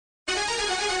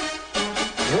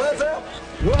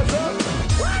What's up?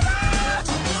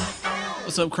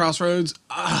 What's up, Crossroads?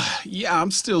 Yeah, I'm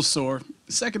still sore.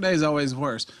 The second day is always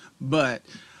worse, but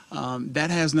that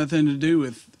has nothing to do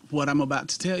with what I'm about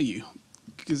to tell you.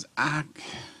 Because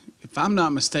if I'm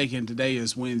not mistaken, today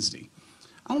is Wednesday.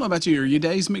 I don't know about you. Are your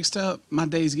days mixed up? My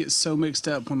days get so mixed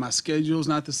up when my schedule's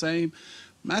not the same.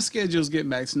 My schedule's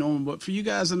getting back to normal, but for you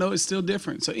guys, I know it's still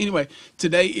different. So anyway,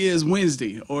 today is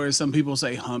Wednesday, or as some people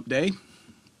say, hump day.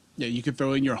 Yeah, you can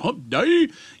throw in your hump day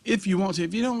if you want to.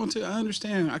 If you don't want to, I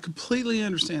understand. I completely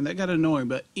understand. That got annoying.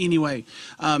 But anyway,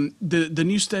 the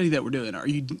new study that we're doing, are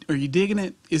you digging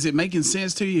it? Is it making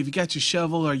sense to you? If you got your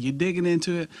shovel, are you digging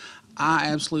into it? I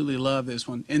absolutely love this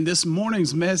one. And this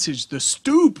morning's message, the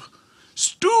stoop,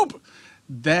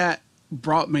 that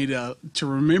brought me to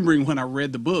remembering when I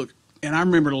read the book. And I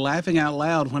remember laughing out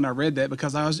loud when I read that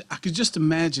because I could just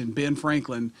imagine Ben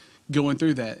Franklin going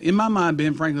through that. In my mind,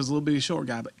 Ben Franklin's a little bitty short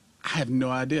guy, but I have no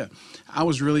idea. I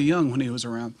was really young when he was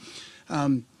around.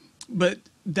 But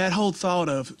that whole thought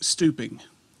of stooping,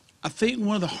 I think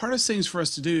one of the hardest things for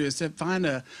us to do is to find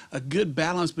a good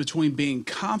balance between being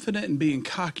confident and being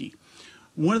cocky.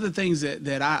 One of the things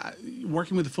that I,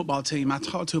 working with the football team, I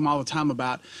talk to them all the time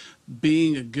about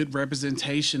being a good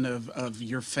representation of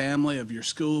your family, of your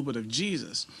school, but of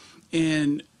Jesus.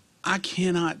 And I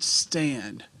cannot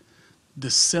stand the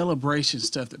celebration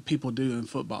stuff that people do in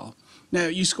football. Now,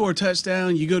 you score a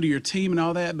touchdown, you go to your team and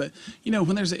all that, but, you know,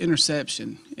 when there's an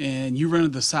interception and you run to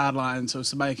the sideline so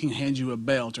somebody can hand you a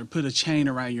belt or put a chain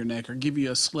around your neck or give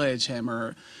you a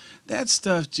sledgehammer, that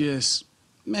stuff just,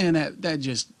 man, that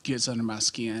just gets under my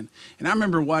skin. And I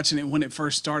remember watching it when it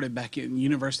first started back in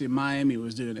University of Miami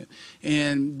was doing it.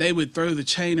 And they would throw the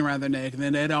chain around their neck and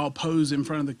then they'd all pose in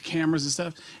front of the cameras and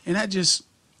stuff. And that just,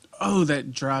 oh,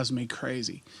 that drives me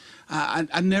crazy.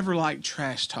 I never liked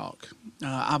trash talk.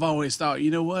 I've always thought, you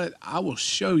know what, I will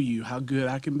show you how good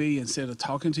I can be instead of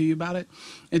talking to you about it.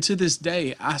 And to this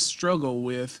day, I struggle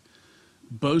with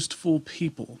boastful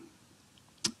people.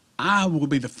 I will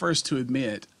be the first to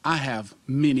admit I have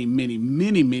many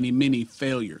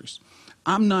failures.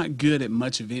 I'm not good at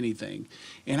much of anything.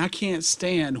 And I can't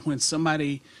stand when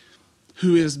somebody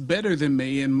who is better than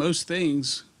me in most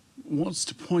things wants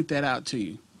to point that out to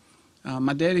you.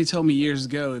 My daddy told me years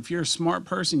ago, if you're a smart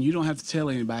person, you don't have to tell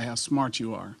anybody how smart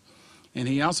you are. And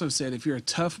he also said, if you're a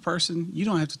tough person, you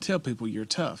don't have to tell people you're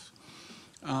tough.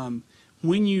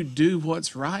 When you do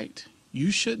what's right,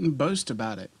 you shouldn't boast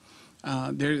about it.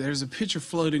 There's a picture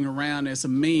floating around as a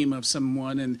meme of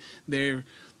someone, and they've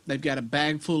got a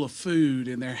bag full of food,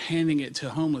 and they're handing it to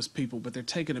homeless people, but they're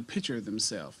taking a picture of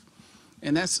themselves.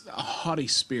 And that's a haughty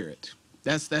spirit.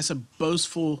 That's a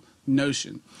boastful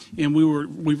notion. And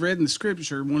we read in the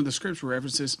scripture, one of the scripture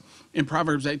references in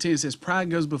Proverbs 18, it says,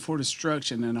 pride goes before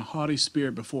destruction and a haughty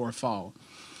spirit before a fall.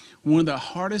 One of the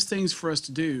hardest things for us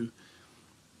to do,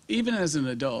 even as an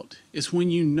adult, is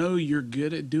when you know you're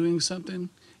good at doing something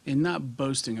and not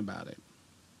boasting about it.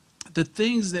 The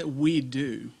things that we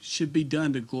do should be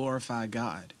done to glorify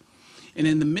God. And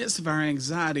in the midst of our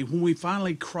anxiety, when we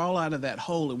finally crawl out of that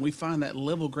hole and we find that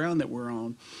level ground that we're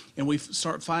on, and we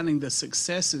start finding the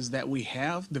successes that we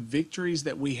have, the victories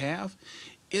that we have,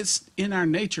 it's in our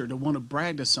nature to want to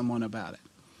brag to someone about it.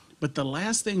 But the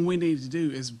last thing we need to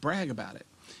do is brag about it.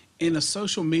 In a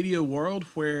social media world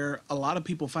where a lot of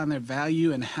people find their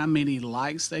value in how many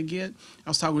likes they get, I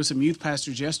was talking with some youth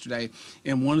pastors yesterday,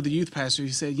 and one of the youth pastors,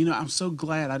 he said, you know, I'm so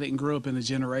glad I didn't grow up in a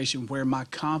generation where my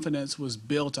confidence was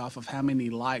built off of how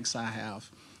many likes I have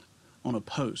on a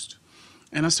post.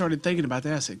 And I started thinking about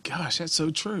that. I said, gosh, that's so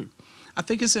true. I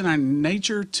think it's in our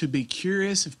nature to be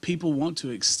curious if people want to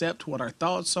accept what our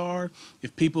thoughts are,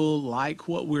 if people like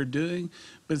what we're doing,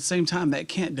 but at the same time, that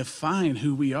can't define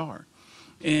who we are.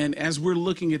 And as we're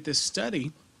looking at this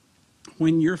study,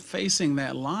 when you're facing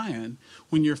that lion,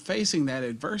 when you're facing that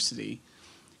adversity,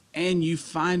 and you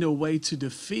find a way to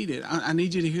defeat it, I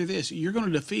need you to hear this. You're going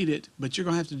to defeat it, but you're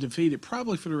going to have to defeat it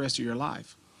probably for the rest of your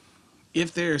life.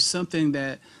 If there's something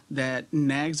that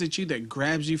nags at you, that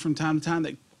grabs you from time to time,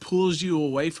 that pulls you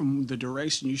away from the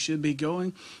direction you should be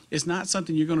going, it's not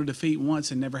something you're going to defeat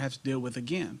once and never have to deal with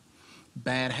again.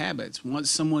 Bad habits.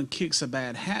 Once someone kicks a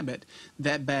bad habit,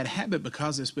 that bad habit,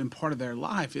 because it's been part of their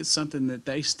life, it's something that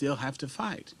they still have to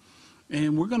fight.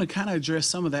 And we're going to kind of address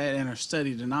some of that in our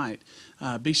study tonight.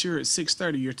 Be sure at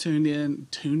 6:30 you're tuned in.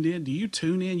 Tuned in? Do you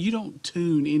tune in? You don't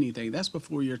tune anything. That's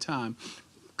before your time.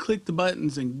 Click the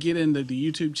buttons and get into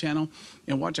the YouTube channel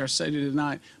and watch our study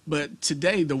tonight. But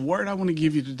today, the word I want to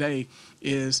give you today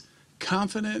is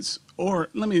confidence, or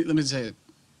let me say it.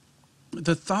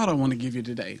 The thought I want to give you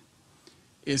today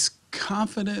is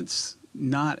confidence,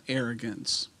 not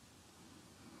arrogance.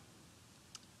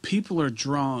 People are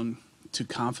drawn to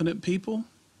confident people,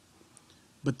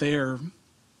 but they're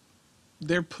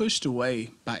pushed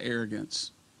away by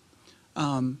arrogance.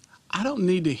 I don't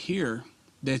need to hear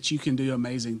that you can do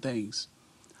amazing things.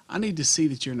 I need to see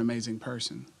that you're an amazing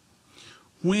person.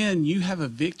 When you have a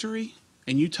victory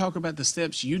and you talk about the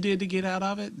steps you did to get out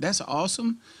of it, that's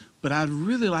awesome. But I'd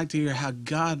really like to hear how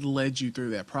God led you through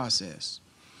that process.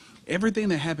 Everything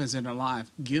that happens in our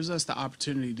life gives us the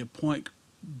opportunity to point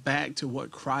back to what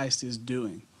Christ is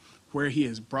doing, where he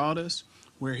has brought us,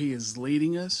 where he is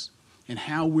leading us, and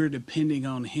how we're depending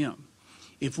on him.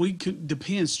 If we could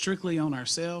depend strictly on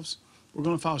ourselves, we're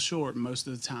going to fall short most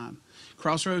of the time.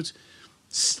 Crossroads,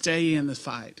 stay in the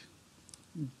fight.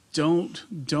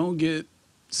 Don't get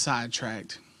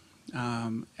sidetracked.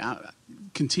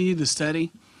 Continue to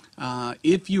study.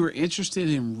 If you are interested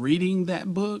in reading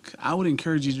that book, I would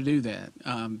encourage you to do that.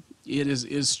 It is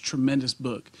a tremendous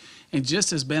book. And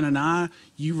just as Ben and I,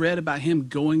 you read about him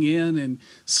going in and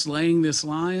slaying this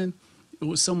lion, it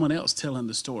was someone else telling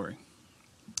the story.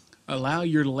 Allow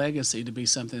your legacy to be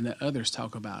something that others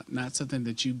talk about, not something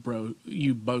that you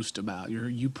boast about,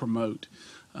 you promote.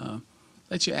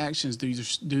 Let your actions do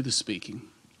the speaking.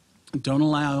 Don't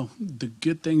allow the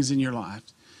good things in your life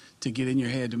to get in your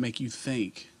head to make you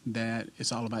think that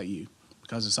it's all about you,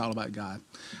 because it's all about God.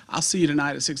 I'll see you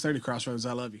tonight at 6:30, Crossroads.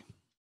 I love you.